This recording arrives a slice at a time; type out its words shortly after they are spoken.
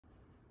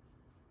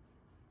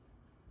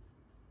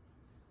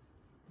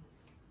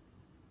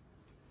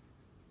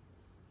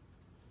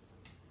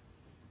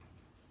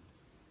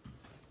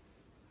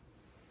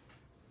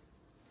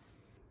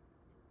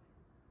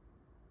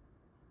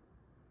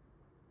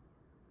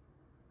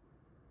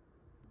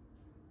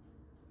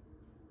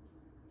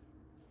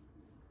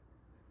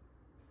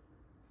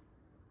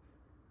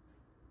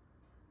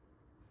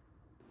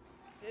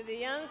To the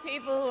young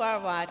people who are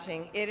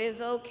watching, it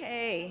is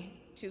okay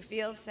to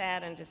feel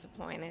sad and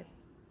disappointed,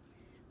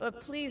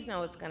 but please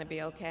know it's going to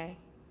be okay.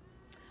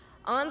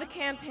 On the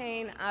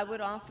campaign, I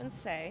would often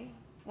say,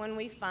 when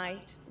we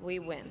fight, we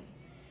win.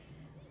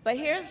 But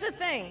here's the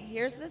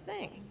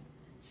thing.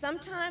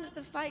 Sometimes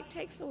the fight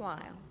takes a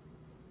while.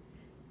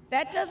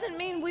 That doesn't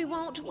mean we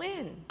won't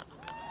win.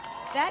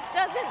 That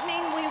doesn't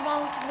mean we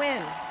won't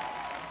win.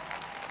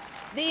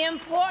 The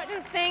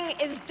important thing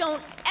is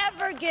don't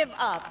ever give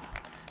up.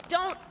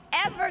 Don't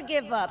ever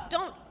give up.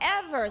 Don't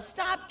ever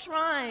stop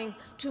trying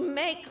to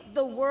make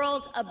the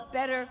world a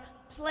better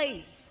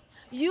place.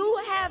 You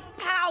have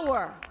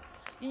power.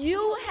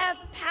 You have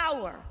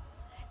power.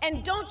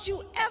 And don't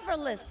you ever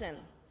listen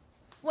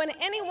when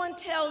anyone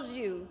tells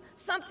you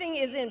something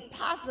is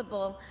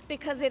impossible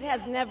because it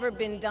has never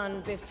been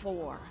done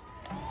before.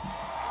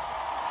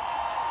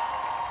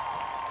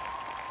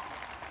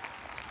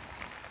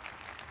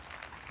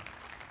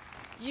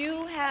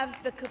 You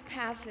have the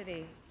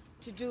capacity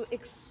to do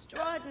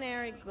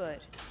extraordinary good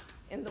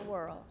in the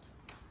world.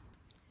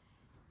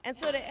 And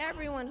so to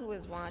everyone who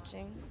is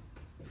watching,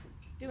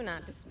 do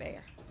not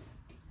despair.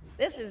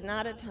 This is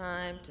not a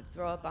time to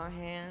throw up our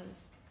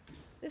hands.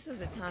 This is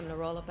a time to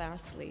roll up our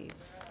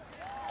sleeves.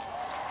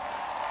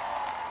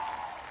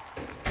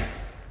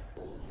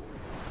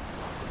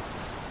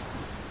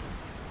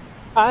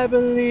 I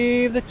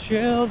believe the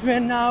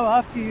children are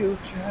our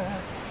future.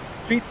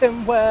 Treat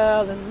them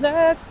well and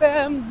let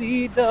them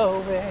lead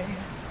the way.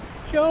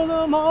 Show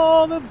them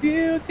all the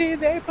beauty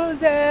they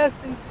possess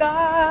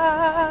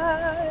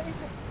inside.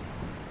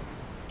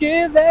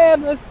 Give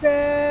them a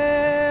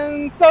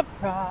sense of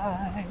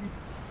pride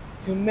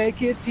to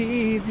make it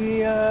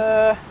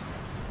easier.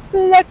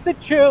 Let the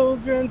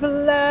children's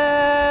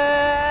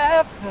laughter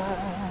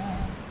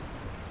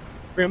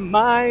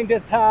remind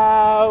us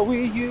how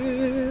we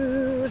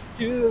used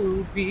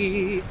to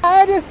be.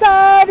 I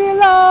decided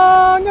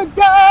long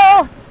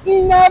ago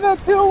never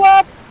to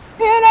walk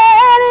in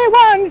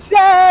anyone's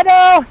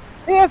shadow.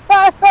 If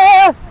I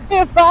fail,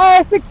 if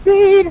I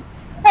succeed,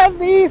 at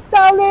least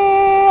I'll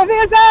live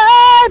as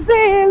I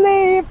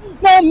believe.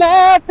 No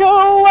matter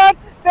what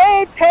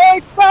they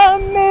take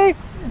from me,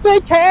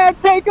 they can't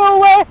take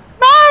away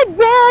my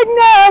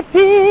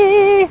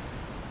dignity.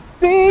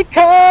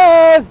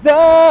 Because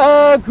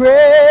the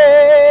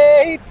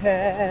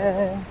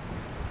greatest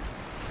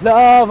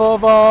love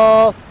of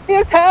all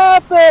is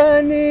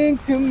happening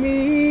to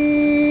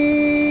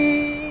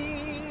me.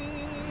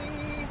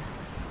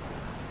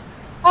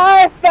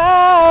 I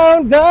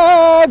found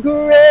the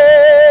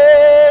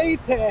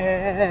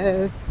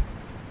greatest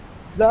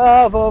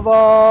love of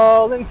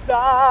all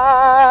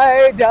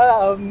inside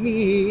of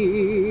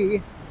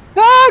me.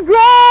 The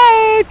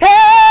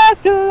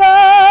greatest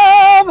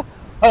love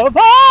of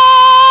all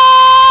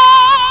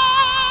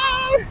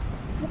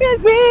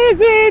is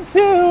easy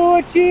to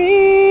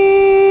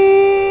achieve.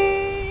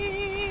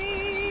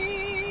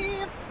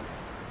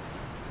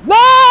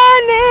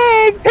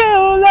 Learning to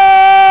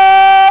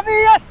love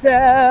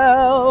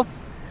yourself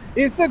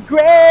is the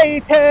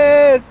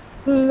greatest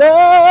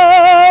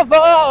love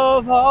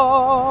of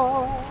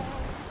all.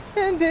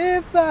 And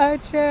if by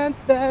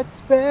chance that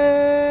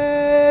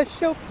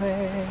special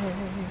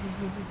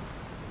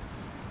place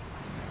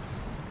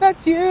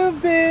that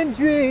you've been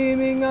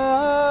dreaming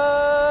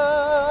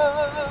of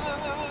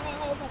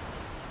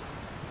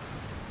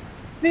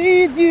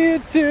leads you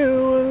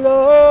to a